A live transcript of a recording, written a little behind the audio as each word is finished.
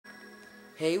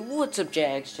Hey, what's up,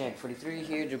 Jags? Jag43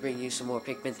 here to bring you some more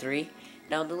Pikmin 3.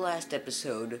 Now, in the last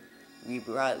episode, we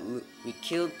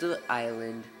killed the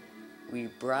island, we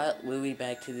brought Louie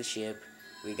back to the ship,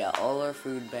 we got all our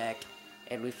food back,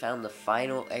 and we found the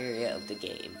final area of the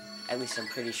game. At least I'm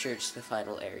pretty sure it's the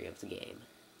final area of the game.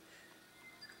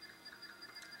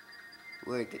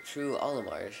 We're at the true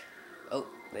Olimars. Oh,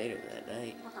 later that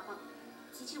night.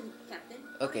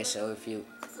 Okay, so if you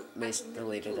missed the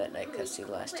later that night cutscene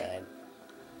last time.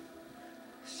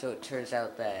 So it turns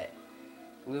out that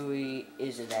Louie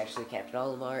isn't actually Captain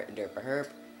Olimar and Derpa Herp.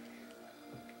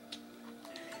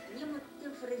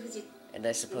 And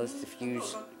I suppose the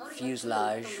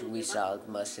fuselage we saw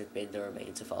must have been the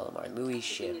remains of Olimar Louie's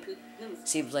ship.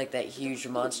 Seems like that huge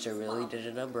monster really did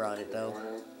a number on it though.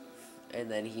 And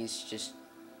then he's just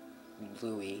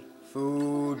Louie.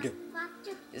 Food!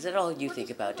 Is that all you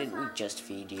think about? Didn't we just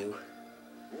feed you?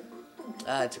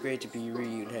 It's great to be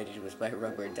reunited with my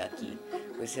rubber ducky.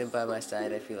 With him by my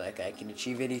side, I feel like I can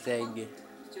achieve anything.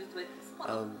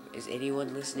 Is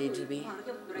anyone listening to me?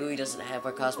 Louie doesn't have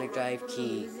our cosmic drive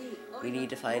key. We need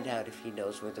to find out if he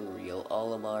knows where the real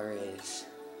Olimar is.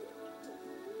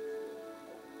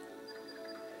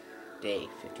 Day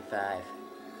 55.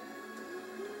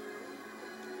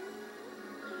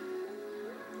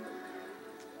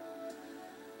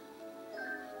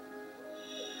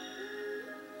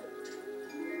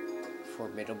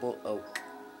 Formidable Oak.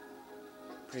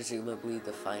 Presumably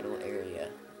the final area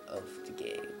of the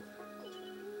game.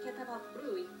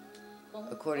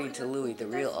 According to Louie, the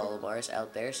real Olimar is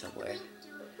out there somewhere.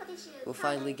 We'll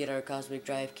finally get our cosmic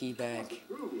drive key back.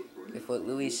 If what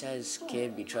Louie says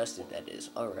can be trusted, that is.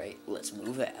 Alright, let's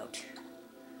move out.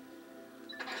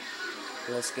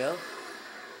 Let's go.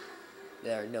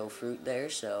 There are no fruit there,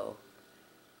 so...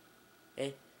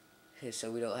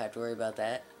 So we don't have to worry about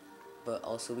that. But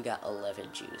also we got 11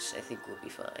 juice. I think we'll be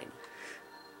fine.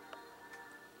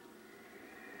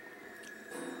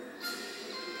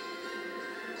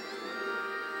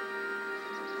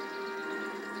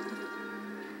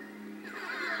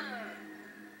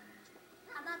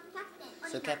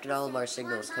 So Captain Olimar's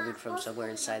signal is coming from somewhere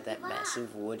inside that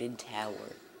massive wooden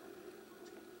tower.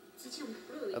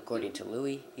 According to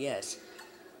Louie, yes.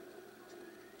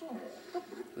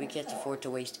 We can't afford to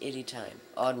waste any time.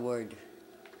 Onward.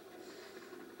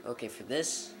 Okay, for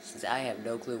this, since I have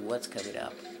no clue what's coming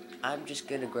up, I'm just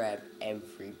gonna grab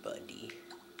everybody.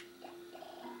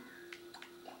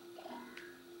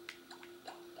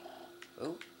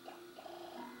 Oh.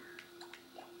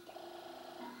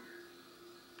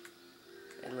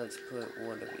 And let's put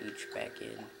one of each back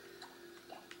in.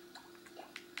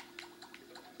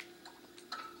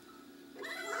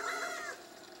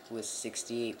 With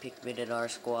 68 Pikmin in our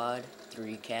squad,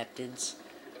 3 captains.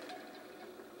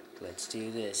 Let's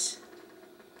do this.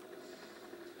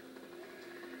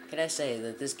 Can I say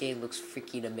that this game looks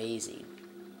freaking amazing?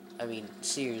 I mean,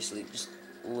 seriously, just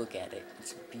look at it.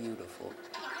 It's beautiful.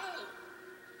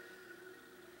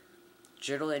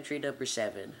 Journal entry number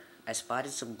 7. I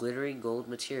spotted some glittering gold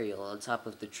material on top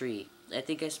of the tree. I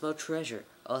think I smell treasure.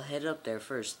 I'll head up there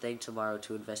first thing tomorrow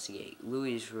to investigate.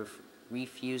 Louie is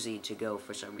refusing to go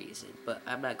for some reason, but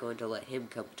I'm not going to let him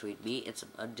come between me and some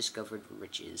undiscovered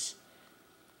riches.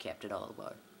 Captain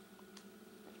Olimar.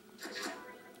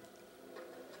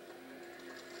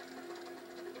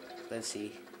 Let's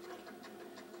see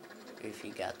if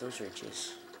he got those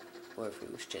riches, or if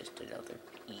it was just another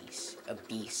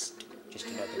beast, just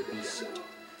another beast.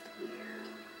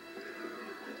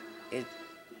 It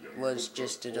was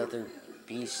just another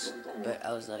beast, but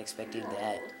I was not expecting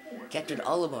that. Captain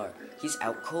Olimar, he's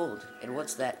out cold, and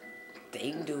what's that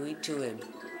thing doing to him?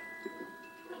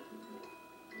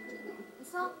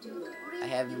 I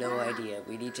have no idea.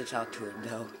 We need to talk to him,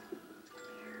 though.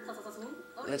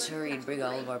 Let's hurry and bring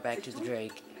Olimar back to the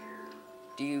Drake.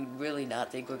 Do you really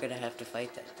not think we're gonna have to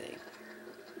fight that thing?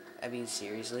 I mean,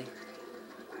 seriously?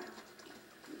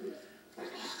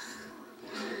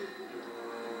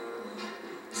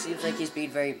 Seems like he's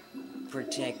being very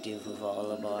protective of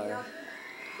Olimar.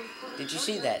 Did you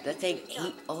see that? That thing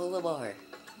ate Olimar.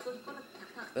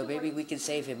 But maybe we can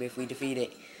save him if we defeat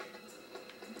it.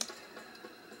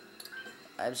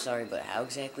 I'm sorry, but how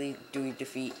exactly do we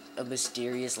defeat a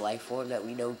mysterious life form that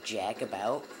we know jack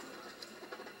about?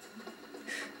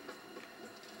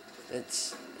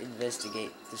 Let's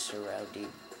investigate the surrounding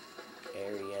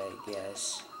area, I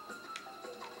guess.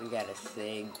 We got a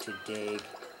thing to dig.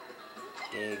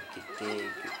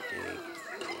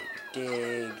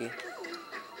 Dig.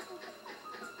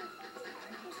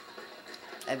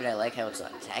 I mean, I like how it's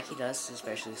not attacking us,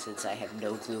 especially since I have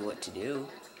no clue what to do.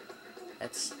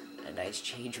 That's a nice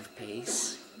change of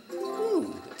pace.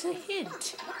 Ooh. It's a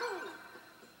hint.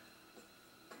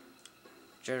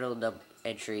 Journal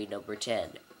entry number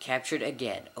 10. Captured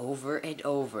again, over and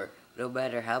over. No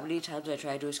matter how many times I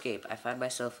try to escape, I find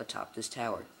myself atop this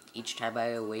tower. Each time I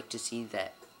awake to see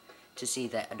that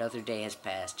another day has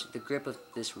passed. The grip of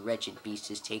this wretched beast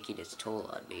is taking its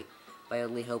toll on me. My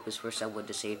only hope is for someone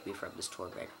to save me from this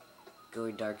torment.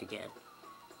 Going dark again.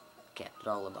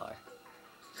 Captain Olimar.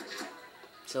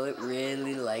 So it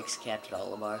really likes Captain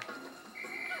Olimar.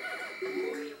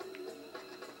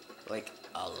 Like,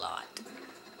 a lot.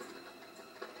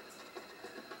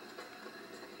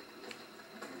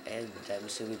 And I'm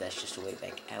assuming that's just a way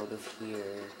back out of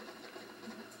here.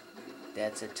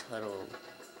 That's a tunnel.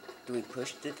 Do we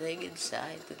push the thing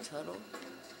inside the tunnel?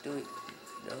 Do we?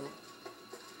 No.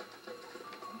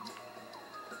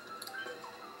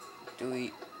 Do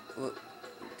we? What?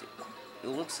 It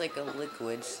looks like a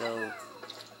liquid, so.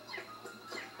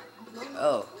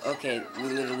 Oh, okay. We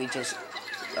literally just.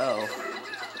 Oh.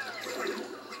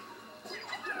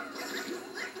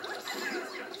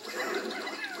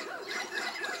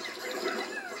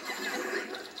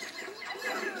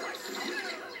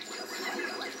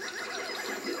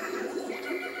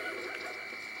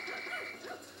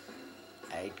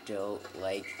 I don't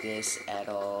like this at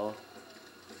all.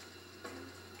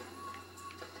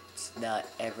 It's not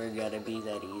ever gonna be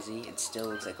that easy. It still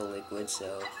looks like a liquid,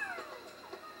 so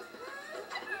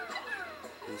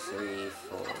 2, 3,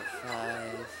 4,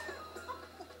 5.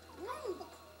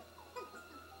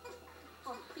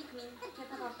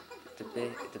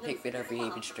 The Pikmin are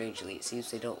behaving strangely. It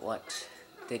seems they don't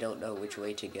know which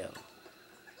way to go.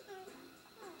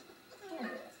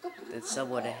 Then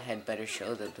someone had better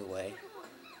show them the way.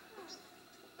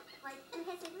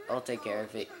 I'll take care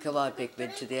of it. Come on,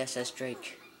 Pikmin, to the SS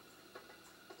Drake.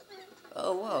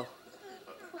 Oh, whoa.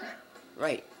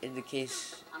 Right, in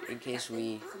case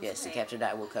we, yes, the Captain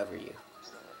and I will cover you.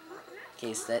 In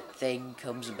case that thing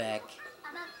comes back.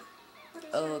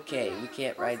 Okay, we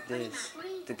can't ride this.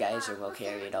 The geyser will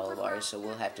carry it all of ours, so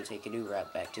we'll have to take a new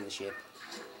route back to the ship.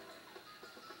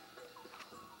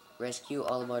 Rescue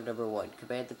Olimar number 1.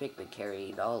 Command the Pikmin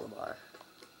carrying Olimar.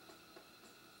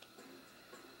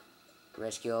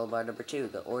 Rescue Olimar number 2.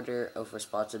 The order of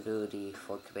responsibility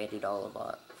for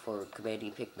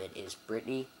commanding Pikmin is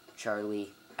Brittany,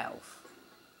 Charlie, Alf.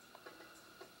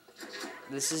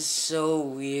 This is so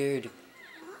weird.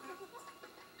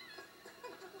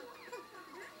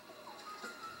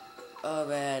 Oh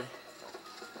man.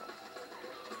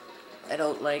 I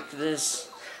don't like this.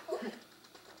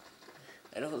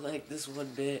 I don't like this one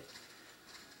bit.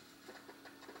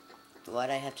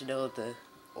 Why'd I have to know the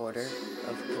order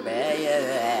of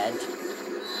command?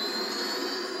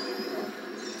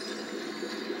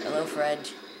 Hello,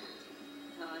 friend.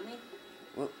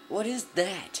 What is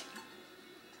that?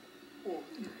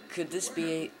 Could this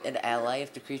be an ally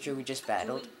of the creature we just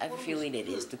battled? I have a feeling it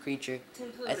is the creature.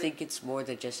 I think it's more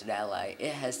than just an ally.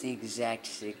 It has the exact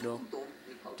signal.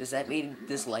 Does that mean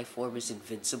this life form is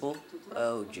invincible?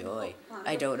 Oh joy.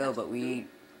 I don't know, but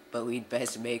we'd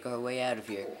best make our way out of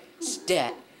here.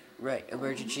 Stat! Right,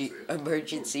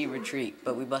 emergency retreat,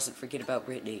 but we mustn't forget about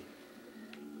Brittany.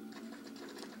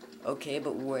 Okay,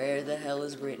 but where the hell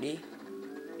is Brittany?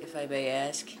 If I may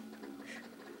ask.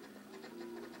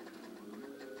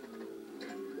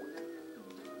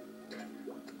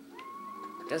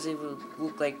 Doesn't even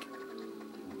look like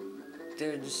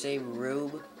they're in the same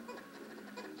room.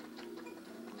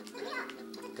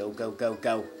 Go, go, go,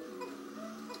 go.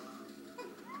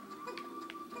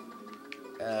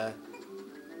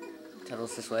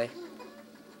 Tunnels this way.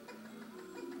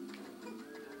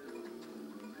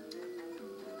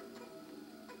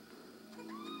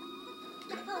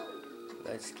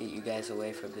 Let's get you guys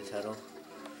away from the tunnel.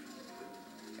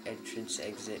 Entrance,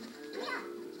 exit.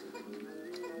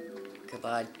 Come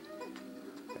on.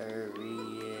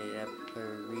 Hurry up,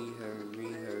 hurry,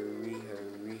 hurry, hurry,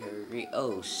 hurry, hurry.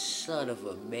 Oh, son of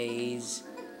a maze.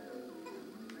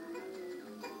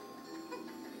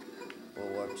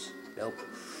 More warps. Nope.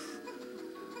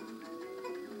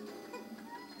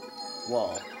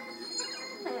 Wall.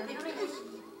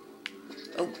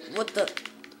 Oh, what the?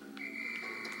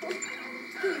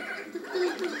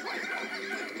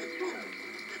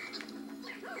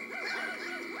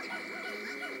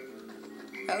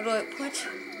 How do I, what?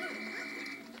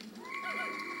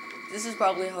 This is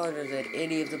probably harder than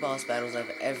any of the boss battles I've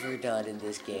ever done in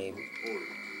this game.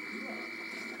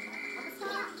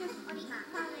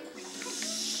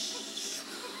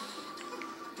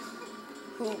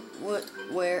 Who, what,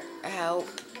 where, how,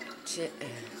 to...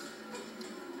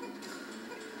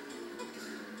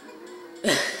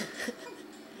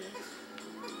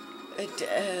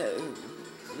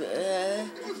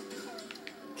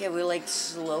 Can we like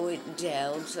slow it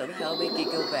down somehow, make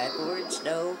it go backwards?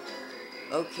 No?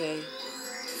 Okay.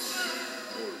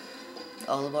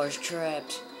 Olimar's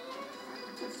trapped.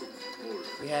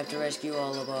 We have to rescue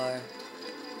Olimar.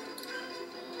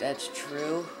 That's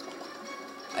true.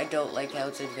 I don't like how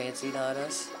it's advancing on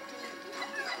us.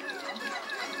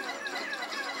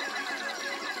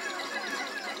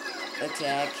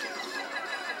 Attack.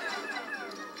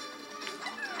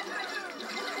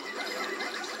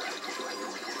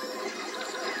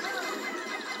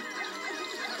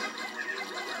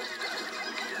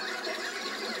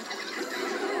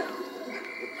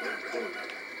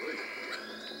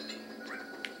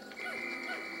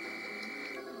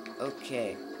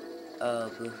 Okay.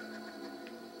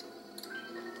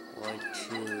 1,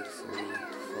 2, 3,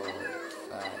 4,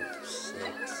 5,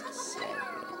 6, 7.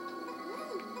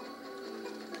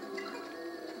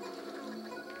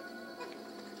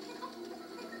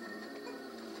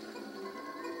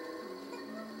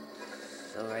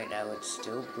 So right now it's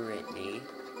still Brittany.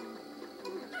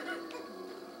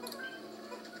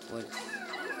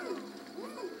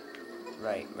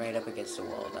 Right up against the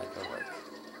wall, not gonna work.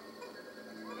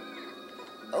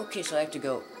 Okay, so I have to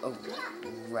go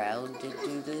around to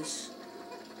do this.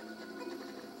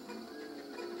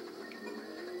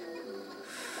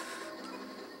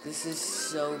 This is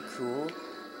so cool.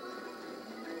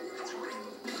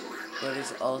 But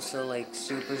it's also like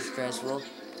super stressful.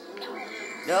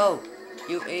 No!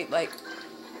 You ate my...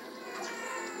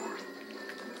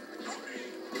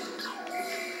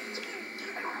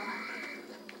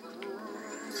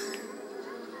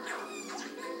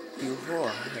 You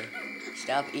whore.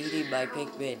 Stop eating my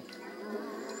Pikmin.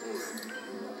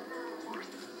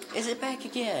 Is it back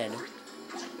again?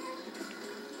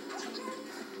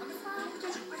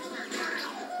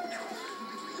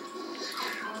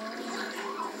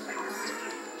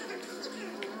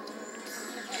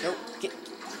 Nope, get...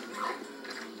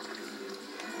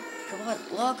 Come on,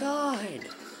 log on!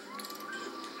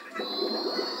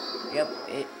 Yep,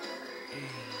 it...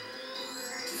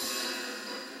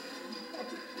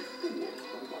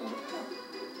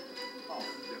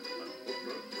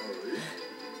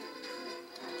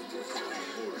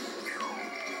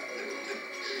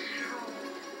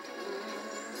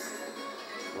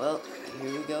 Well,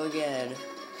 here we go again.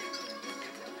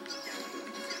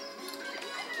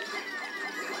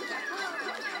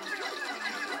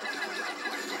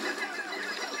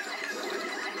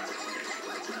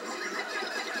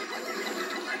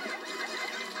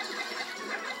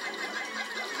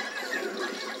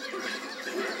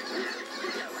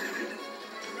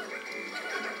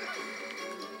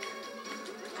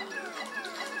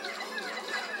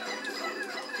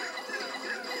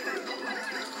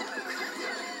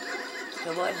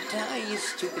 Come on, die, you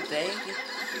stupid thing.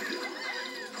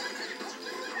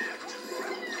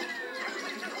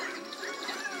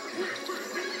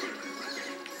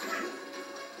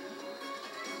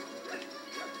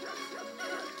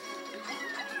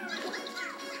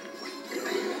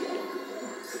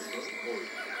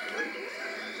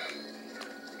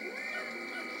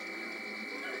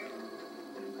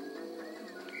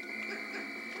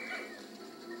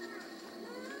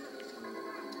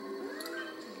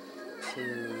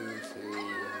 Two, 3.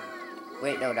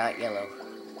 Wait, no, not yellow.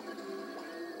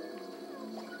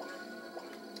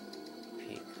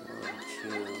 Pick 1, 2,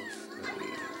 3,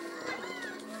 4,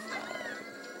 5.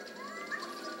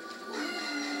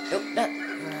 Nope, not.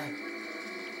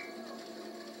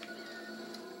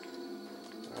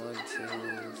 1, 2,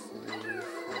 3,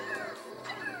 4,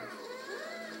 5.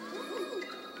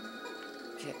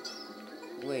 Okay.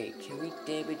 Wait, can we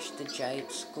damage the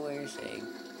giant square thing?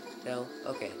 No?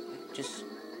 Okay. Just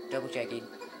double checking.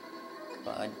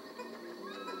 Come on.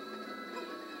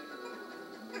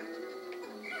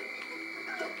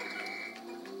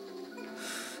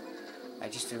 I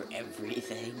just threw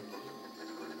everything.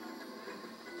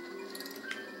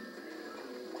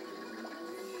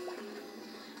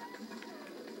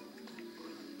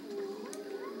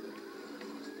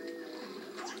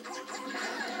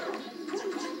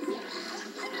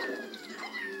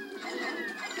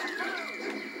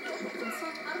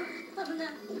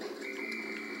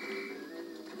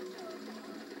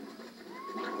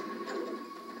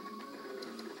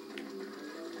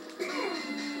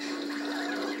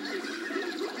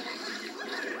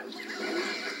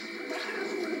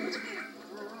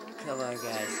 Come on,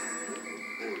 guys.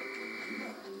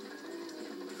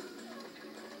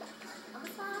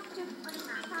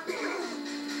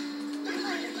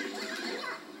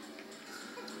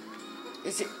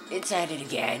 It's at it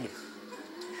again.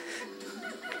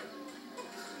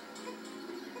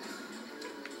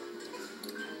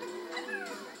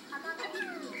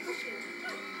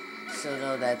 So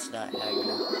no, that's not how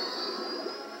you...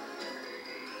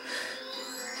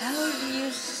 How do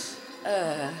you...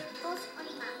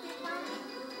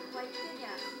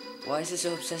 Why is it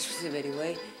so obsessed with him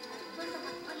anyway?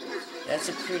 That's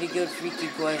a pretty good freaky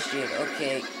question.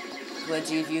 Okay,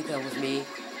 plenty of you come with me.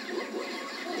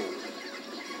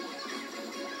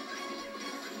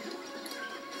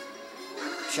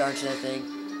 Charge that thing.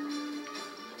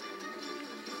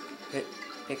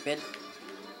 Pikmin.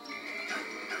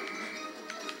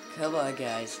 Come on,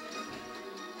 guys.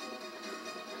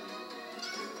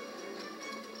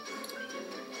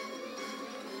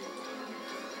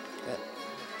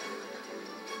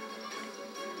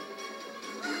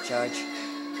 Charge.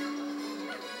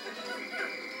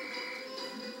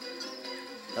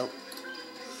 Nope.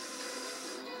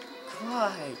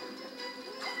 God.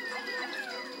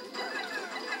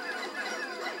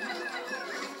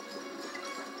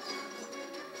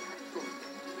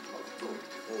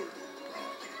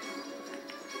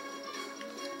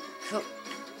 Come.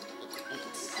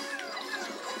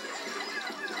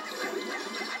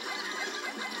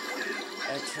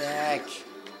 Attack.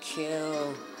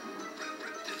 Kill.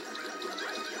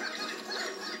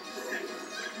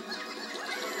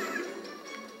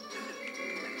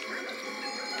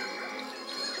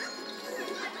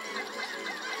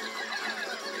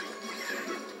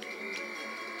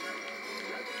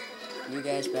 You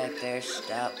guys back there,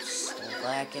 stop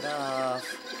slacking off.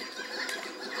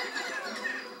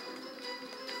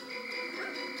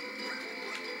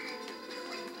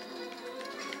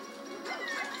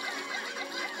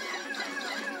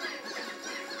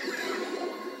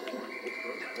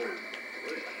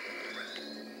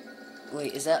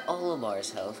 Wait, is that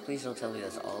Olimar's health? Please don't tell me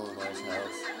that's Olimar's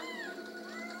health.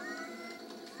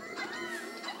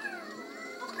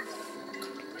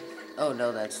 Oh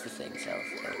no, that's the thing's health.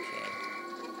 Okay.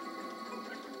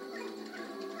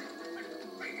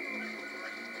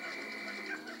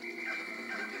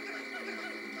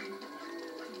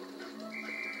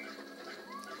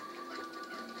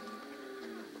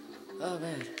 Oh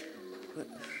man. What?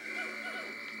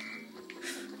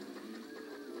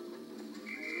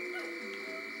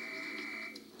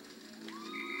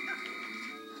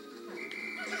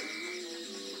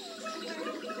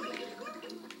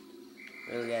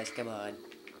 Really, guys, come on.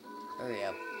 Hurry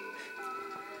up.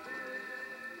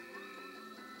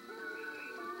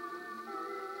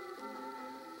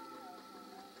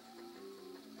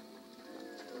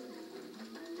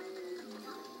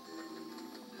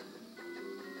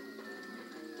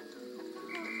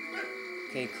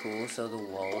 Okay, cool, so the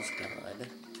wall's gone.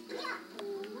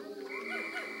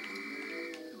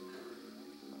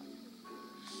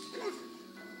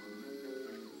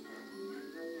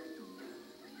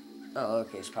 Oh,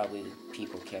 okay, it's probably the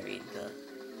people carrying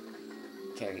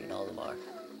Olimar.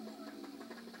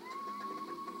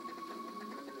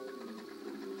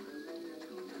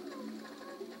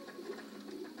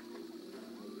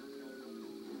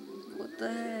 What the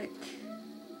heck?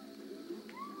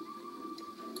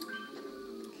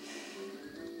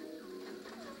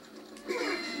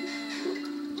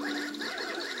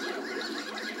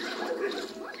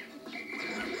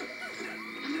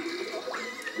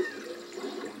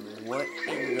 What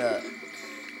in the...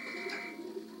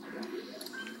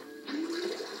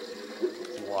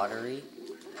 Watery?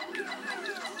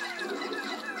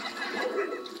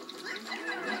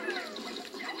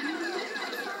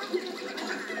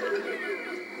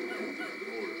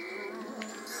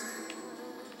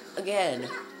 Again.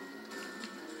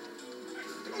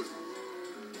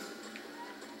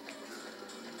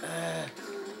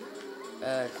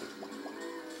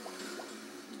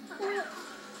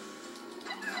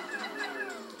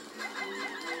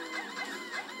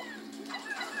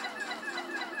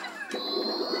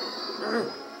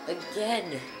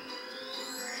 Again.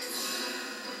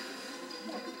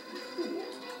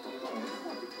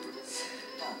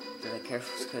 That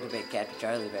careful's going to make Captain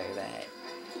Charlie very mad.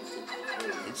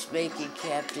 It's making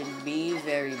Captain me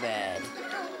very mad.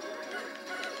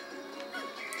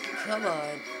 Come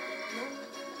on.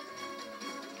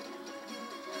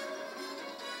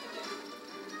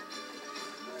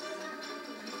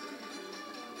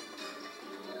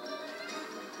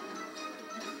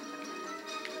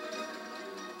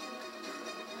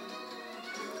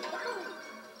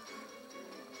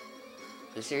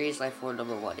 The series life form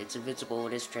number 1. It's invincible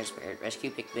and it's transparent. Rescue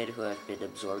Pikmin who have been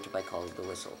absorbed by calling the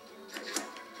whistle.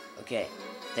 Okay.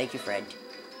 Thank you, friend.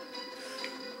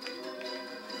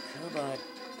 Come on.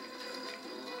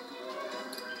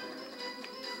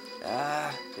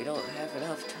 Ah, we don't have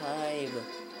enough time.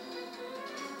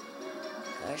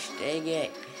 Gosh dang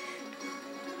it.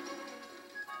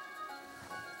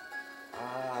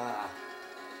 Ah.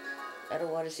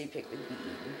 don't want to see Pikmin be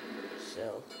eaten,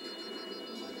 so...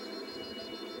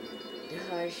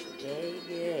 Gosh, dang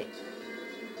it.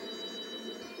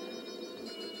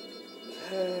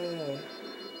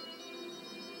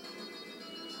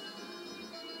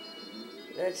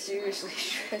 That's seriously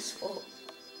stressful.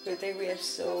 Good thing we have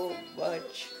so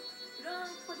much.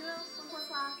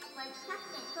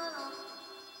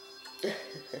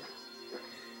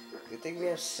 Good thing we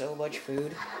have so much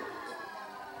food.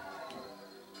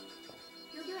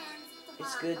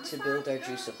 It's good to build our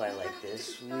juice supply like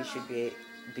this. We should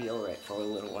be alright for a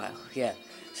little while. Yeah,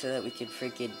 so that we can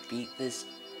freaking beat this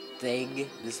thing,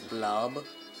 this blob.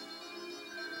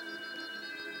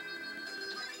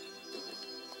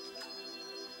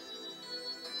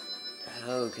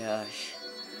 Oh gosh.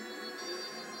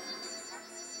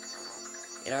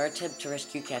 In our attempt to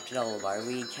rescue Captain Olimar,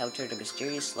 we encountered a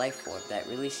mysterious life form that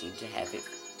really seemed to have it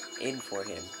in for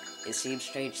him. It seems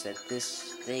strange that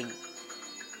this being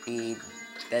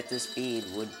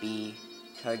would be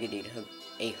targeting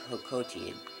a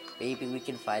Hokotian. Maybe we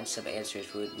can find some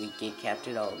answers when we get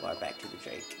Captain Olimar back to the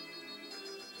Drake.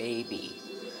 Maybe.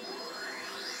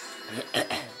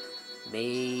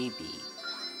 Maybe.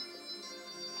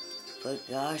 But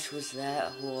gosh, was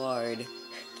that hard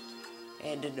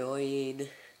and annoying.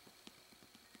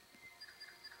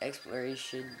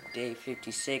 Exploration Day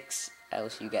 56. I will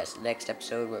see you guys next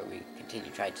episode where we continue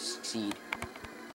trying to succeed.